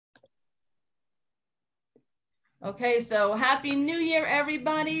Okay, so Happy New Year,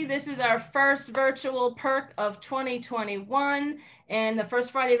 everybody. This is our first virtual Perk of 2021. And the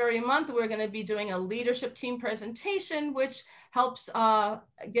first Friday of every month, we're going to be doing a leadership team presentation, which helps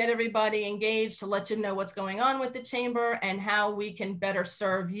get everybody engaged to let you know what's going on with the chamber and how we can better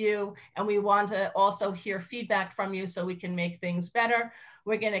serve you. And we want to also hear feedback from you so we can make things better.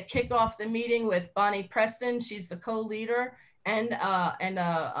 We're going to kick off the meeting with Bonnie Preston. She's the co-leader and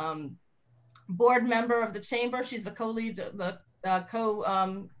board member of the chamber. She's the co-leader of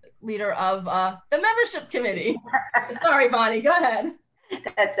the membership committee. Sorry, Bonnie, go ahead.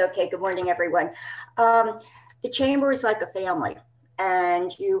 That's okay. Good morning, everyone. The chamber is like a family,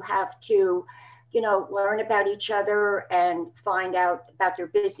 and you have to, learn about each other and find out about their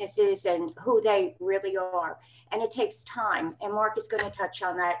businesses and who they really are. And it takes time, and Mark is going to touch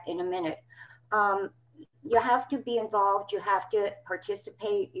on that in a minute. You have to be involved. You have to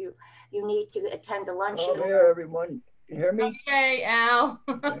participate. You need to attend the lunch. Oh, there, everyone. You hear me? Okay, Al.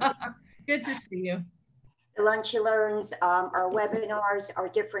 Good to see you. The Lunch and Learns, our webinars, our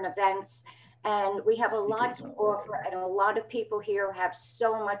different events, and we have a lot to offer, and a lot of people here have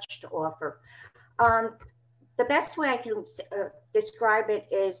so much to offer. The best way I can describe it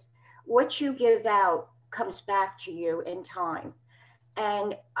is what you give out comes back to you in time.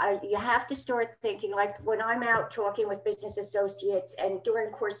 And you have to start thinking, like when I'm out talking with business associates and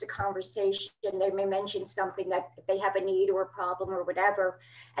during the course of conversation, they may mention something that they have a need or a problem or whatever.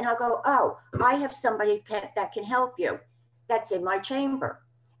 And I'll go, oh, I have somebody that can help you. That's in my chamber.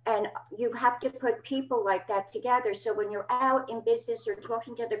 And you have to put people like that together. So when you're out in business or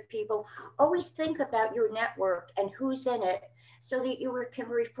talking to other people, always think about your network and who's in it so that you can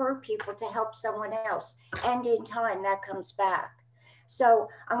refer people to help someone else. And in time, that comes back. So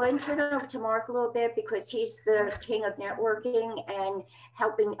I'm going to turn it over to Mark a little bit because he's the king of networking and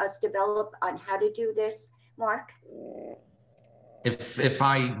helping us develop on how to do this. Mark? If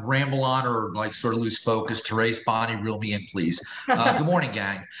I ramble on or like sort of lose focus, Therese, Bonnie, reel me in, please. Good morning,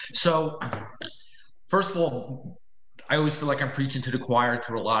 gang. So first of all, I always feel like I'm preaching to the choir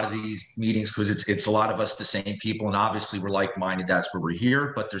through a lot of these meetings because it's a lot of us, the same people, and obviously we're like-minded. That's where we're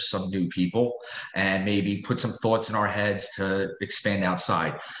here, but there's some new people and maybe put some thoughts in our heads to expand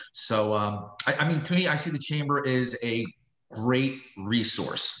outside. So, I mean, to me, I see the chamber is a great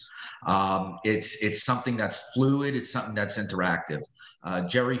resource. It's something that's fluid. It's something that's interactive.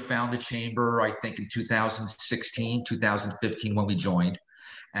 Jerry found the chamber, I think, in 2016, 2015 when we joined,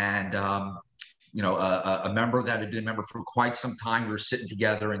 and a member that had been a member for quite some time, we were sitting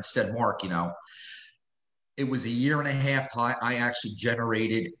together and said, Mark, it was a year and a half till I actually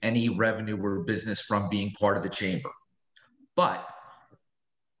generated any revenue or business from being part of the chamber. But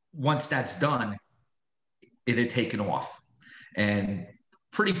once that's done, it had taken off. And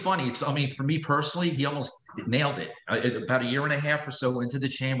pretty funny. For me personally, he almost nailed it. About a year and a half or so into the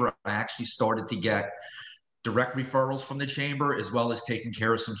chamber, I actually started to get direct referrals from the chamber, as well as taking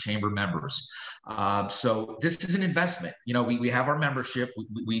care of some chamber members. So this is an investment. We have our membership.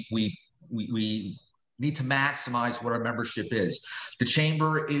 We need to maximize what our membership is. The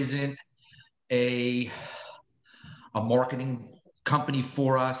chamber isn't a marketing company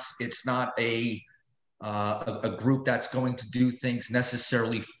for us. It's not a group that's going to do things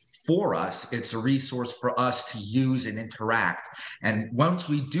necessarily for us. It's a resource for us to use and interact. And once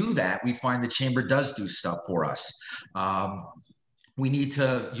we do that, we find the chamber does do stuff for us. We need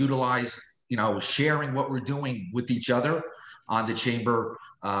to utilize, sharing what we're doing with each other on the chamber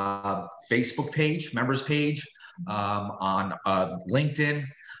Facebook page, members page, on LinkedIn.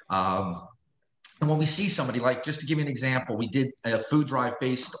 And when we see somebody, like, just to give you an example, we did a food drive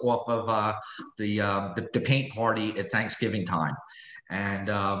based off of the paint party at Thanksgiving time. And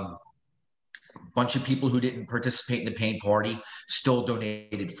a bunch of people who didn't participate in the paint party still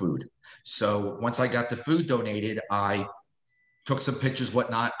donated food. So once I got the food donated, I took some pictures,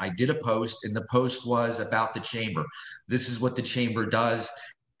 whatnot. I did a post, and the post was about the chamber. This is what the chamber does.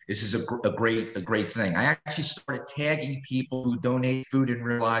 This is a great thing. I actually started tagging people who donate food and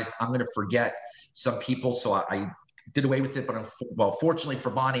realized I'm going to forget some people. So I did away with it, but fortunately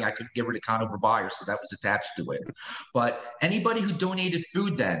for Bonnie, I could give her to Conover Beyer, so that was attached to it. But anybody who donated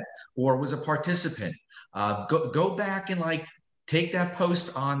food then, or was a participant, go back and take that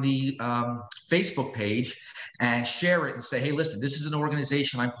post on the Facebook page and share it and say, hey, listen, this is an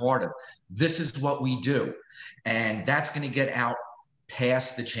organization I'm part of. This is what we do. And that's going to get out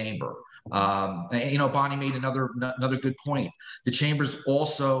past the chamber. Bonnie made another good point. The chamber's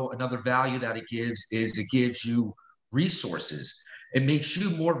also, another value that it gives is it gives you resources. It makes you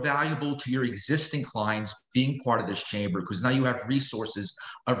more valuable to your existing clients being part of this chamber, because now you have resources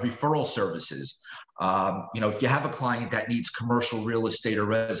of referral services. If you have a client that needs commercial real estate or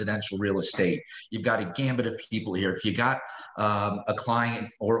residential real estate, you've got a gambit of people here. If you got a client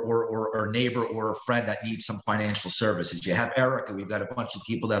or a neighbor or a friend that needs some financial services, you have Erika. We've got a bunch of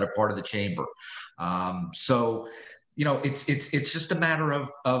people that are part of the chamber. It's just a matter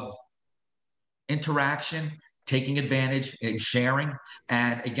of interaction, taking advantage and sharing.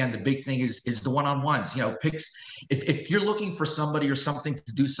 And again, the big thing is the one-on-ones. If you're looking for somebody or something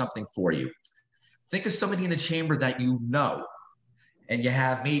to do something for you, think of somebody in the chamber that you know, and you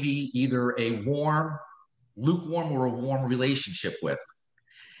have maybe either a lukewarm or a warm relationship with.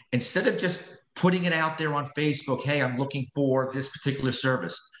 Instead of just putting it out there on Facebook, hey, I'm looking for this particular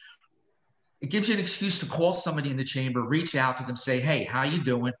service, it gives you an excuse to call somebody in the chamber, reach out to them, say, hey, how you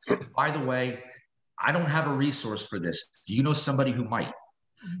doing? By the way, I don't have a resource for this. Do you know somebody who might?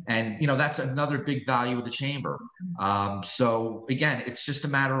 And, that's another big value of the chamber. So again, it's just a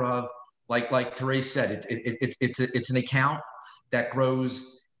matter of, like Therese said, it's an account that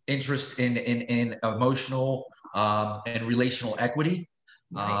grows interest in emotional and relational equity.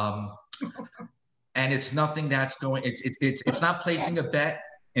 And it's nothing that's going, it's not placing a bet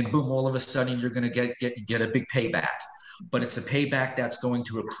and boom, all of a sudden you're going to get a big payback. But it's a payback that's going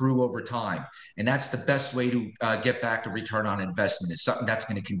to accrue over time. And that's the best way to get back a return on investment, is something that's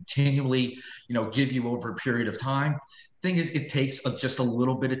going to continually, give you over a period of time. Thing is, it takes just a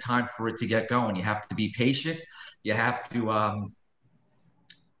little bit of time for it to get going. You have to be patient. You have to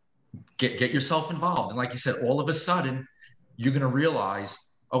get yourself involved. And like you said, all of a sudden, you're going to realize,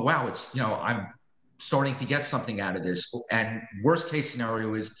 oh, wow, I'm starting to get something out of this. And worst case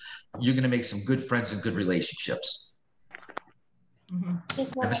scenario is you're going to make some good friends and good relationships.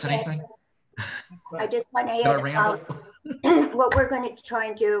 Mm-hmm. I miss anything? I just want to add, what we're going to try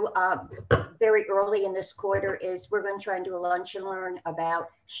and do very early in this quarter is we're going to try and do a lunch and learn about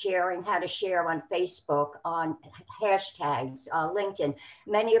sharing, how to share on Facebook, on hashtags, LinkedIn.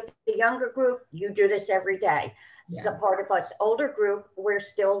 Many of the younger group, you do this every day. Yeah. So part of us older group, we're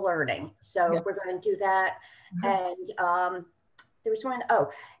still learning. So we're going to do that. Mm-hmm. And there was one,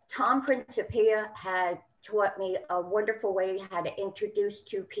 Tom Principia had taught me a wonderful way how to introduce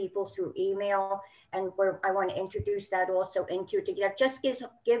two people through email. And I want to introduce that also into to just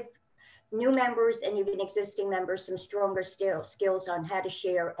give new members and even existing members some stronger skills on how to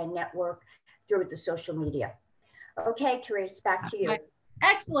share and network through the social media. Okay, Therese, back to you.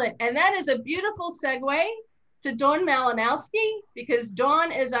 Excellent. And that is a beautiful segue to Dawn Malinowski, because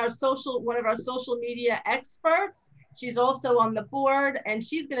Dawn is one of our social media experts. She's also on the board, and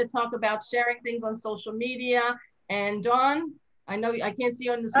she's going to talk about sharing things on social media. And Dawn, I know I can't see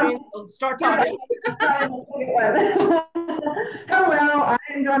you on the screen, so start talking. Hello,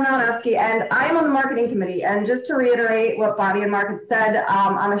 I'm Dawn Malinowski, and I'm on the marketing committee. And just to reiterate what Bobby and Mark had said,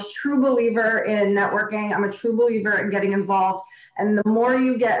 I'm a true believer in networking. I'm a true believer in getting involved. And the more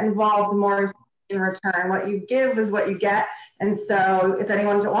you get involved, the more in return. What you give is what you get. And so if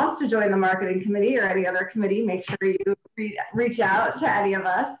anyone wants to join the marketing committee or any other committee, make sure you reach out to any of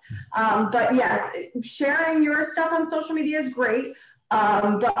us. But yes, sharing your stuff on social media is great.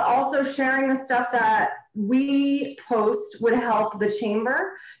 But also sharing the stuff that we post would help the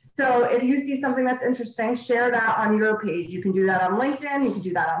chamber. So if you see something that's interesting, share that on your page. You can do that on LinkedIn, you can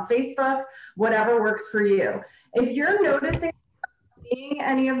do that on Facebook, whatever works for you. If you're noticing seeing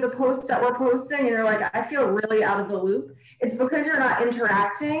any of the posts that we're posting and you're like, I feel really out of the loop, it's because you're not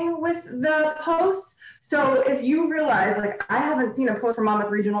interacting with the posts. So if you realize, like, I haven't seen a post from Monmouth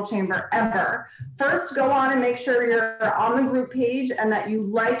Regional Chamber ever, first go on and make sure you're on the group page and that you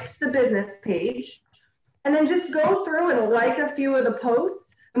liked the business page. And then just go through and like a few of the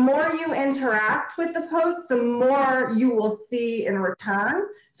posts. The more you interact with the posts, the more you will see in return.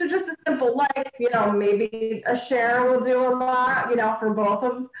 So just a simple like, maybe a share will do a lot, for both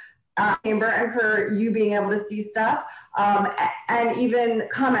of chamber and for you being able to see stuff, and even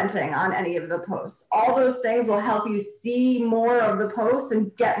commenting on any of the posts. All those things will help you see more of the posts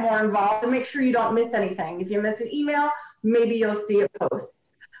and get more involved, and make sure you don't miss anything. If you miss an email, maybe you'll see a post.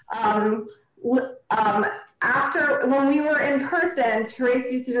 After, when we were in person,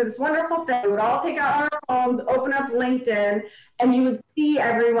 Therese used to do this wonderful thing. We would all take out our phones, open up LinkedIn, and you would see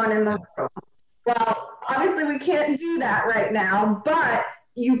everyone in the room. Well, obviously we can't do that right now, but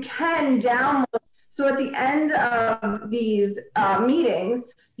you can download. So at the end of these meetings,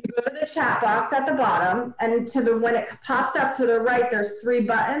 you go to the chat box at the bottom, and when it pops up to the right, there's 3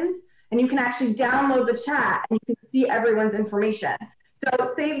 buttons, and you can actually download the chat and you can see everyone's information.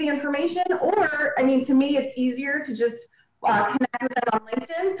 So save the information, or, to me, it's easier to just connect with them on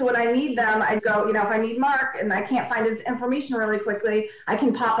LinkedIn. So when I need them, I go, if I need Mark and I can't find his information really quickly, I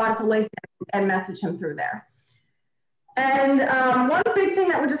can pop onto LinkedIn and message him through there. And one big thing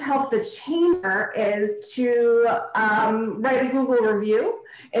that would just help the chamber is to write a Google review.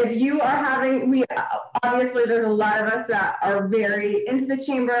 If you are having, obviously there's a lot of us that are very into the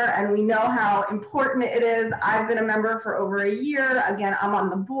chamber and we know how important it is. I've been a member for over a year. Again, I'm on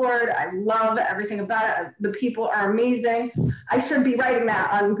the board. I love everything about it. The people are amazing. I should be writing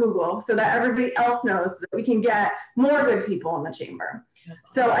that on Google so that everybody else knows that we can get more good people in the chamber.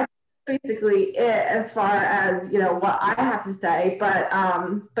 So I basically it as far as what I have to say, but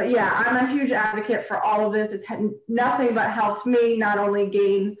yeah, I'm a huge advocate for all of this. It's nothing but helped me not only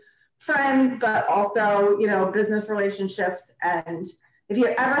gain friends but also business relationships, and if you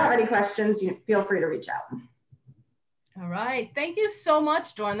ever have any questions, you feel free to reach out. All right, thank you so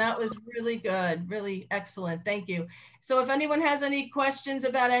much, Dawn. That was really good, really excellent. Thank you. So if anyone has any questions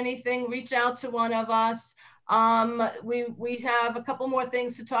about anything, reach out to one of us. We have a couple more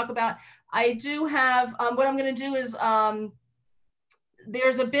things to talk about. I do have, what I'm going to do is,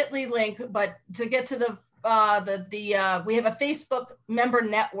 there's a bit.ly link, but to get to we have a Facebook member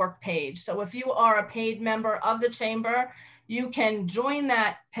network page. So if you are a paid member of the chamber, you can join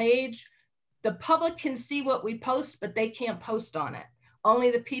that page. The public can see what we post, but they can't post on it.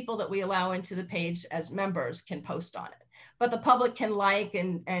 Only the people that we allow into the page as members can post on it. But the public can like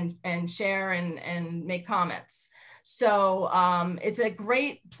and share and make comments. So it's a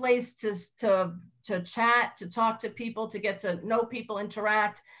great place to chat, to talk to people, to get to know people,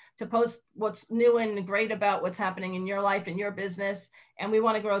 interact, to post what's new and great about what's happening in your life and your business. And we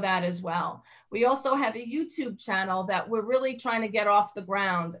want to grow that as well. We also have a YouTube channel that we're really trying to get off the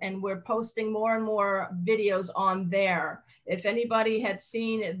ground, and we're posting more and more videos on there. If anybody had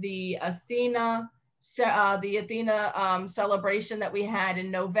seen the Athena celebration that we had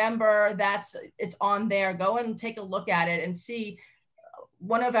in November, it's on there. Go and take a look at it and see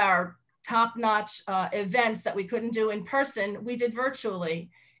one of our top-notch events that we couldn't do in person, we did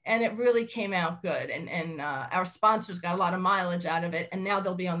virtually, and it really came out good. And our sponsors got a lot of mileage out of it, and now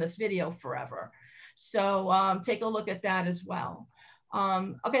they'll be on this video forever. So take a look at that as well.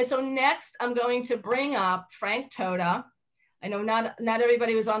 Okay, so next I'm going to bring up Frank Tota. I know not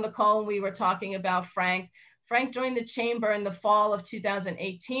everybody was on the call when we were talking about Frank. Frank joined the chamber in the fall of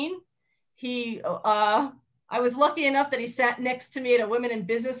 2018. I was lucky enough that he sat next to me at a Women in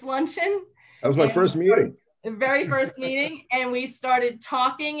Business luncheon. That was my first meeting. The very first meeting, and we started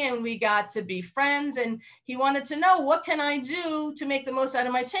talking and we got to be friends, and he wanted to know, what can I do to make the most out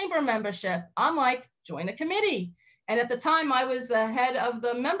of my chamber membership? I'm like, join a committee. And at the time, I was the head of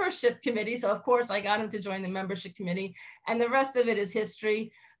the membership committee. So of course, I got him to join the membership committee. And the rest of it is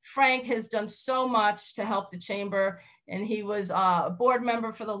history. Frank has done so much to help the chamber. And he was a board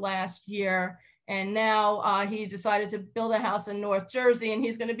member for the last year. And now he decided to build a house in North Jersey, and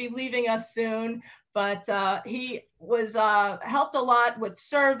he's going to be leaving us soon. But he was helped a lot with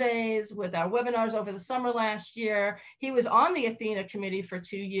surveys, with our webinars over the summer last year. He was on the Athena committee for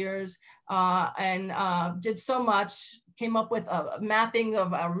 2 years and did so much, came up with a mapping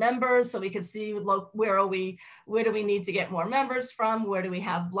of our members so we could see where do we need to get more members from, where do we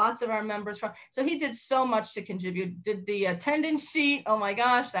have lots of our members from. So he did so much to contribute, did the attendance sheet. Oh my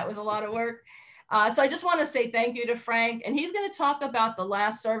gosh, that was a lot of work. So I just want to say thank you to Frank, and he's going to talk about the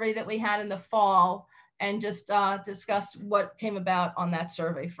last survey that we had in the fall and just discuss what came about on that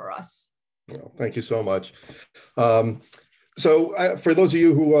survey for us. Well, thank you so much. So for those of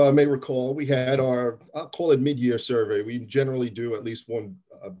you who may recall, we had our, I'll call it mid-year survey. We generally do at least one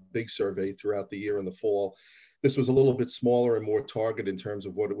big survey throughout the year in the fall. This was a little bit smaller and more targeted in terms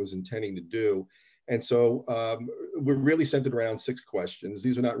of what it was intending to do. And so we're really centered around 6 questions.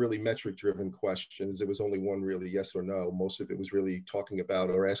 These are not really metric-driven questions. There was only one really yes or no. Most of it was really talking about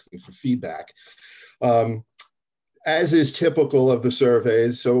or asking for feedback. As is typical of the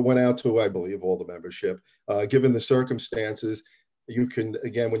surveys, so it went out to, I believe, all the membership. Given the circumstances, you can,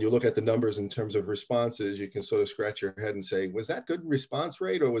 again, when you look at the numbers in terms of responses, you can sort of scratch your head and say, was that good response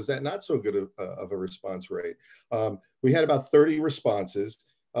rate or was that not so good of a response rate? We had about 30 responses.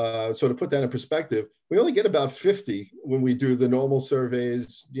 So to put that in perspective, we only get about 50 when we do the normal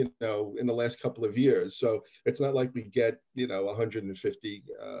surveys, in the last couple of years. So it's not like we get, 150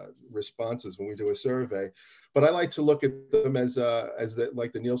 responses when we do a survey. But I like to look at them as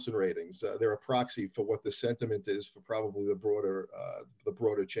like the Nielsen ratings. They're a proxy for what the sentiment is for probably the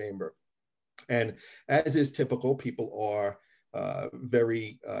broader chamber. And as is typical, people are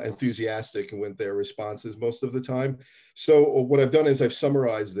very enthusiastic with their responses most of the time. So what I've done is I've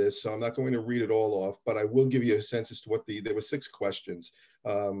summarized this, so I'm not going to read it all off, but I will give you a sense as to what there were 6 questions.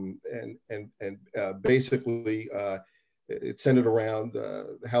 Basically, it centered around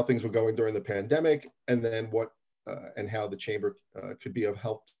how things were going during the pandemic, and then what and how the chamber could be of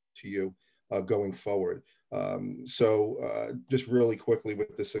help to you going forward. Just really quickly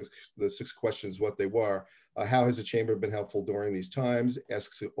with the 6 questions, what they were. How has the chamber been helpful during these times?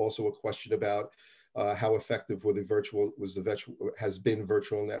 Asks also a question about how effective has been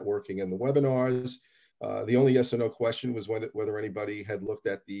virtual networking and the webinars. The only yes or no question was whether anybody had looked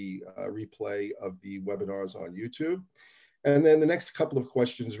at the replay of the webinars on YouTube. And then the next couple of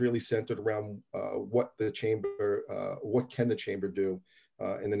questions really centered around what can the chamber do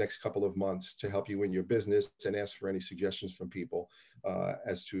in the next couple of months to help you in your business, and ask for any suggestions from people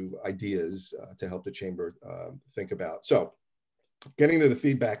as to ideas to help the chamber think about. So getting to the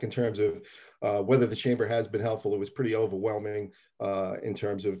feedback in terms of whether the chamber has been helpful, it was pretty overwhelming in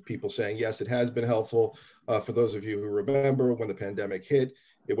terms of people saying, yes, it has been helpful. For those of you who remember when the pandemic hit,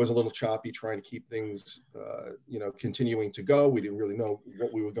 it was a little choppy trying to keep things, continuing to go. We didn't really know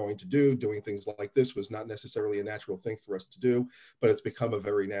what we were going to do. Doing things like this was not necessarily a natural thing for us to do, but it's become a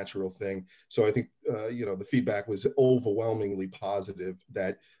very natural thing. So I think, the feedback was overwhelmingly positive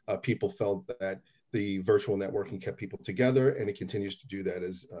that people felt that the virtual networking kept people together, and it continues to do that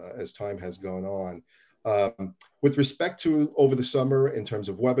as time has gone on. With respect to over the summer, in terms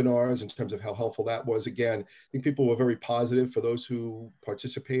of webinars, in terms of how helpful that was, again, I think people were very positive for those who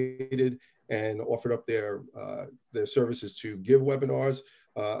participated and offered up their services to give webinars.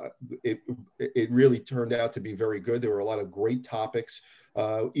 It really turned out to be very good. There were a lot of great topics,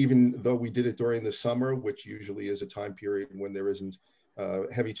 even though we did it during the summer, which usually is a time period when there isn't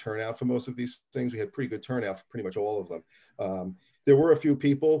heavy turnout for most of these things. We had pretty good turnout for pretty much all of them. There were a few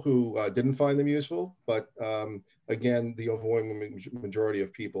people who didn't find them useful, but again, the overwhelming majority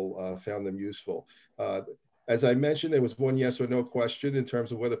of people found them useful. As I mentioned, there was one yes or no question in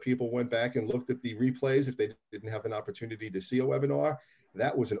terms of whether people went back and looked at the replays if they didn't have an opportunity to see a webinar.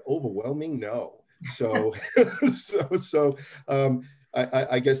 That was an overwhelming no. So,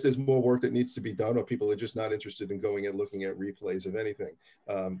 I guess there's more work that needs to be done, or people are just not interested in going and looking at replays of anything.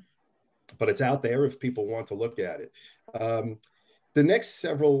 But it's out there if people want to look at it. The next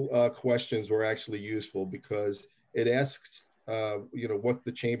several questions were actually useful because it asks, what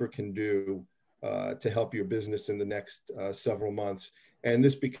the chamber can do to help your business in the next several months. And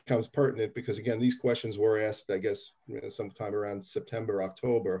this becomes pertinent because, again, these questions were asked, I guess, sometime around September,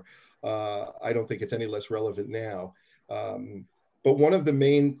 October. I don't think it's any less relevant now. But one of the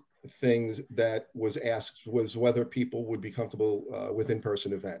main things that was asked was whether people would be comfortable with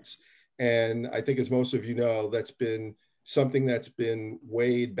in-person events. And I think, as most of you know, that's been something that's been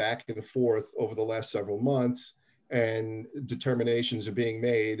weighed back and forth over the last several months, and determinations are being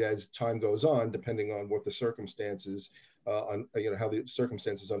made as time goes on, depending on what the circumstances, how the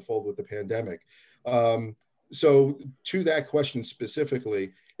circumstances unfold with the pandemic. So to that question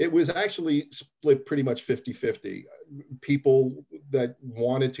specifically, it was actually split pretty much 50-50. People that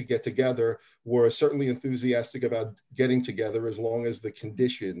wanted to get together were certainly enthusiastic about getting together as long as the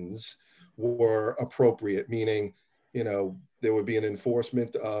conditions were appropriate, meaning, there would be an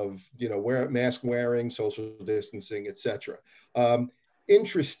enforcement of, mask wearing, social distancing, etc.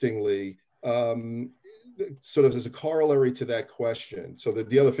 Interestingly, sort of as a corollary to that question, so that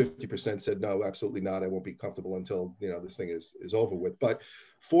the other 50% said, no, absolutely not. I won't be comfortable until, this thing is over with. But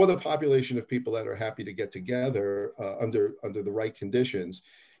for the population of people that are happy to get together under the right conditions,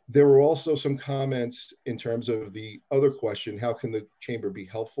 there were also some comments in terms of the other question, how can the chamber be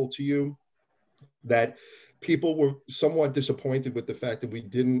helpful to you? That people were somewhat disappointed with the fact that we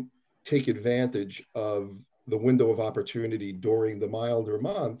didn't take advantage of the window of opportunity during the milder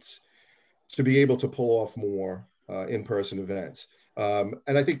months to be able to pull off more in-person events. And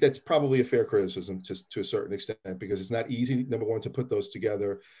I think that's probably a fair criticism to a certain extent, because it's not easy, number one, to put those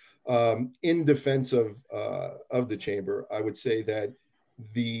together. In defense of the chamber, I would say that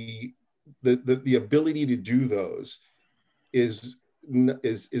the ability to do those is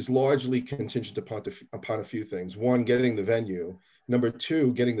largely contingent upon a few things. One, getting the venue. Number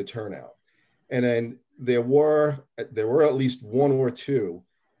two, getting the turnout. And then there were at least one or two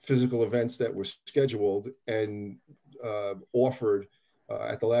physical events that were scheduled and offered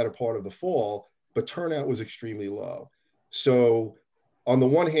at the latter part of the fall, but turnout was extremely low. So on the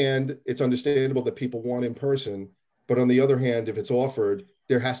one hand, it's understandable that people want in person, but on the other hand, if it's offered,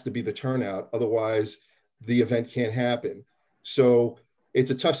 there has to be the turnout. Otherwise, the event can't happen. So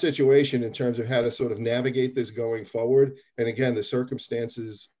it's a tough situation in terms of how to sort of navigate this going forward. And again, the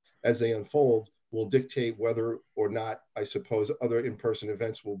circumstances as they unfold will dictate whether or not, I suppose, other in-person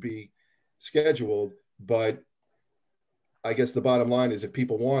events will be scheduled. But I guess the bottom line is if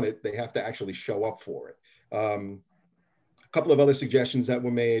people want it, they have to actually show up for it. A couple of other suggestions that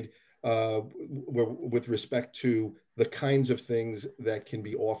were made were with respect to the kinds of things that can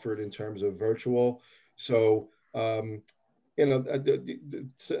be offered in terms of virtual. So, you know,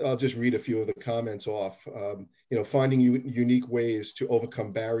 I'll just read a few of the comments off. You know, finding unique ways to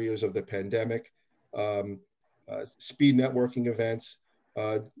overcome barriers of the pandemic, speed networking events.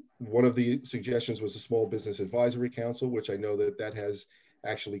 One of the suggestions was a small business advisory council, which I know that has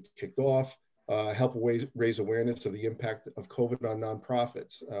actually kicked off. Help raise awareness of the impact of COVID on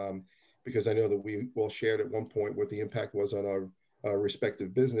nonprofits, because I know that we all shared at one point what the impact was on our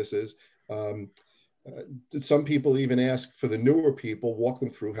respective businesses. Some people even ask for the newer people, walk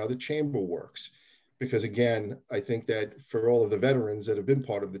them through how the chamber works. Because again, I think that for all of the veterans that have been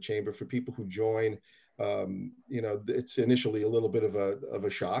part of the chamber, for people who join, you know, it's initially a little bit of a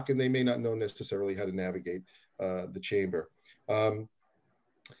shock, and they may not know necessarily how to navigate the chamber.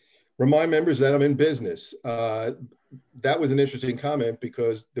 Remind members that I'm in business. That was an interesting comment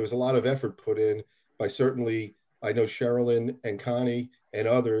because there was a lot of effort put in by certainly, I know Sherilyn and Connie and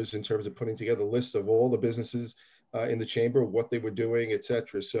others in terms of putting together lists of all the businesses in the chamber, what they were doing, et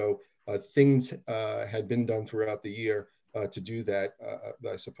cetera. So things had been done throughout the year to do that.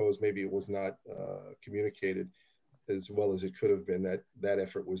 I suppose maybe it was not communicated as well as it could have been, that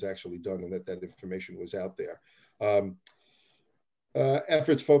effort was actually done and that information was out there.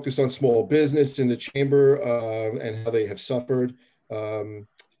 Efforts focused on small business in the chamber and how they have suffered. And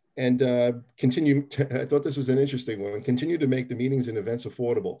continue, I thought this was an interesting one, continue to make the meetings and events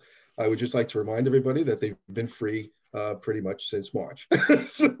affordable. I would just like to remind everybody that they've been free pretty much since March.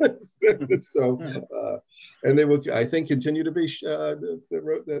 And they will, I think, continue to be,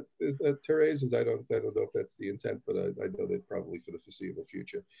 Therese, I don't know if that's the intent, but I know that probably for the foreseeable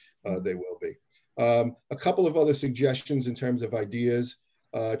future, they will be. A couple of other suggestions in terms of ideas,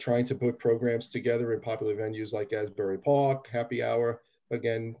 trying to put programs together in popular venues like Asbury Park, happy hour.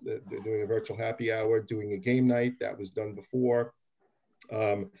 Again, they're doing a virtual happy hour, doing a game night, that was done before.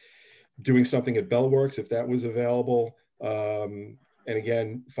 Doing something at Bellworks if that was available. And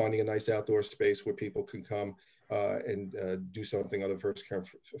again, finding a nice outdoor space where people can come and do something on a first come,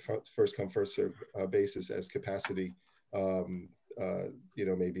 first serve basis as capacity, you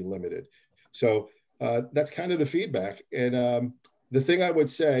know, may be limited. So that's kind of the feedback. And the thing I would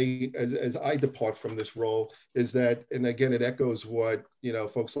say as I depart from this role is that, and again, it echoes what, you know,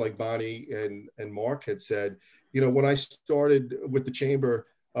 folks like Bonnie and Mark had said, you know, when I started with the chamber,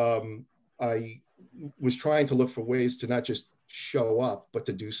 I was trying to look for ways to not just show up, but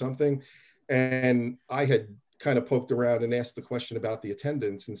to do something. And I had kind of poked around and asked the question about the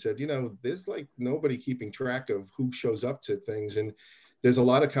attendance and said, you know, there's like nobody keeping track of who shows up to things. And there's a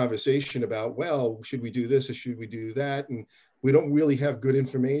lot of conversation about, well, should we do this or should we do that? And we don't really have good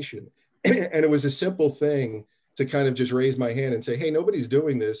information. And it was a simple thing to kind of just raise my hand and say, hey, nobody's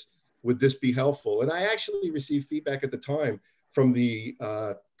doing this. Would this be helpful? And I actually received feedback at the time from the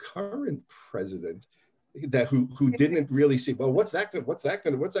current president that who didn't really see, well, what's that going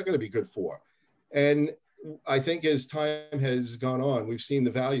to be good for? And I think as time has gone on, we've seen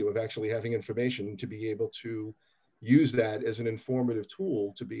the value of actually having information to be able to use that as an informative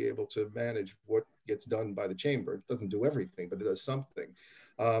tool to be able to manage what gets done by the chamber. It doesn't do everything, but it does something.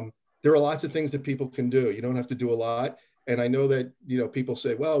 There are lots of things that people can do. You don't have to do a lot. And I know that, you know, people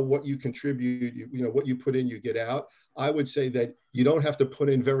say, well, what you contribute, you know, what you put in, you get out. I would say that you don't have to put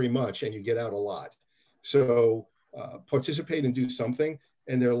in very much and you get out a lot. So participate and do something.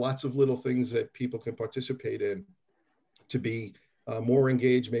 And there are lots of little things that people can participate in to be more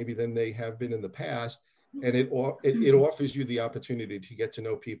engaged maybe than they have been in the past. And it offers you the opportunity to get to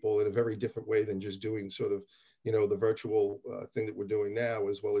know people in a very different way than just doing sort of, you know, the virtual thing that we're doing now,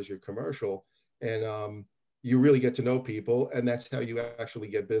 as well as your commercial. And you really get to know people, and that's how you actually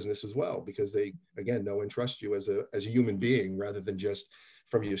get business as well, because they, again, know and trust you as a human being rather than just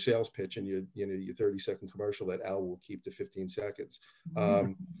from your sales pitch and your 30-second commercial that Al will keep to 15 seconds.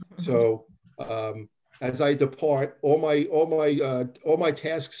 As I depart, all my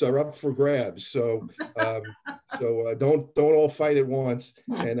tasks are up for grabs. So don't all fight at once.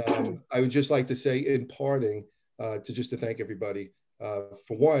 And I would just like to say, in parting, to thank everybody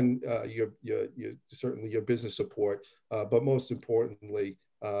for one, your certainly your business support, but most importantly,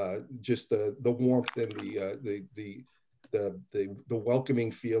 just the warmth and the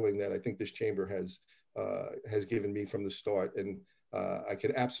welcoming feeling that I think this chamber has given me from the start. And I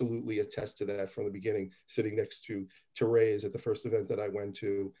can absolutely attest to that from the beginning, sitting next to Therese at the first event that I went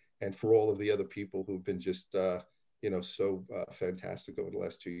to, and for all of the other people who've been just, so fantastic over the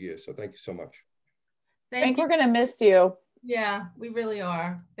last 2 years. So thank you so much. Frank, we're going to miss you. Yeah, we really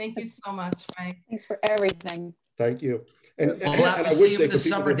are. Thank you so much, Frank. Thanks for everything. Thank you. And, We'll and have I to would see say you for this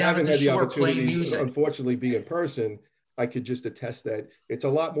people summer who down at haven't the had the shore playing opportunity music. to unfortunately be in person, I could just attest that it's a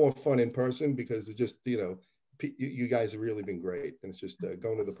lot more fun in person because it just, you guys have really been great. And it's just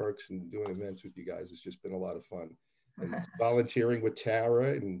going to the Perks and doing events with you guys has just been a lot of fun. And volunteering with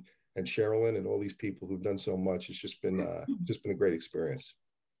Tara and Sherilyn and all these people who've done so much, it's just been a great experience.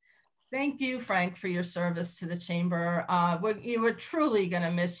 Thank you, Frank, for your service to the chamber. We're truly going to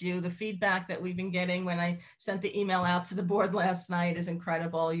miss you. The feedback that we've been getting when I sent the email out to the board last night is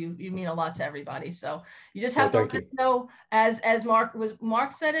incredible. You mean a lot to everybody. So you just have to let us know, as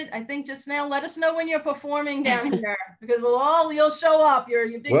Mark said it, I think just now, let us know when you're performing down here because you'll show up.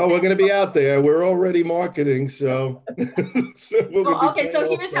 You're big Well, we're going to be out there. We're already marketing, so. Okay,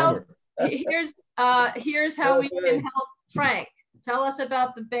 so here's how we can help Frank. Tell us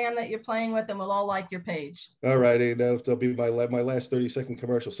about the band that you're playing with and we'll all like your page. All righty, that'll be my last 30-second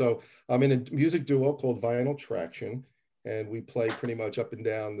commercial. So I'm in a music duo called Vinyl Traction, and we play pretty much up and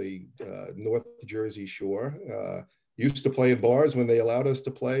down the North Jersey shore. Used to play in bars when they allowed us to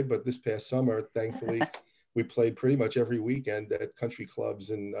play, but this past summer, thankfully, we played pretty much every weekend at country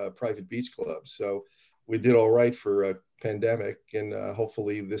clubs and private beach clubs. So we did all right for a pandemic, and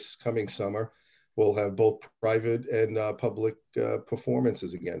hopefully this coming summer, we'll have both private and public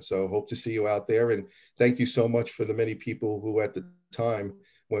performances again. So hope to see you out there. And thank you so much for the many people who at the time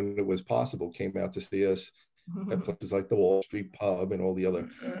when it was possible came out to see us at places like the Wall Street Pub and all the other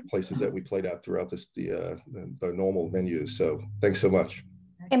places that we played out throughout the normal venues. So thanks so much.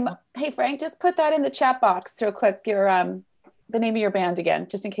 Hey, Frank, just put that in the chat box real quick, the name of your band again,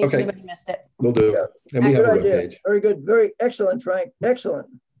 just in case anybody missed it. We'll do. Yeah. And we have a webpage. Very good. Very excellent, Frank. Excellent.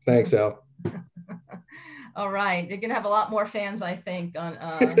 Thanks, Al. All right, you're gonna have a lot more fans, I think.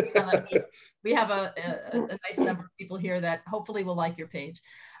 We have a nice number of people here that hopefully will like your page.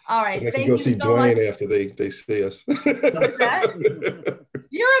 All right, I can go see Joanne after they see us.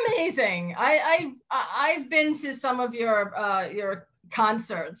 You're amazing. I've been to some of your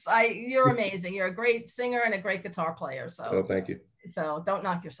concerts. You're amazing. You're a great singer and a great guitar player. So thank you. So don't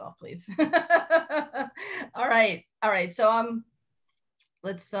knock yourself, please. All right. So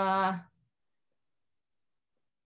let's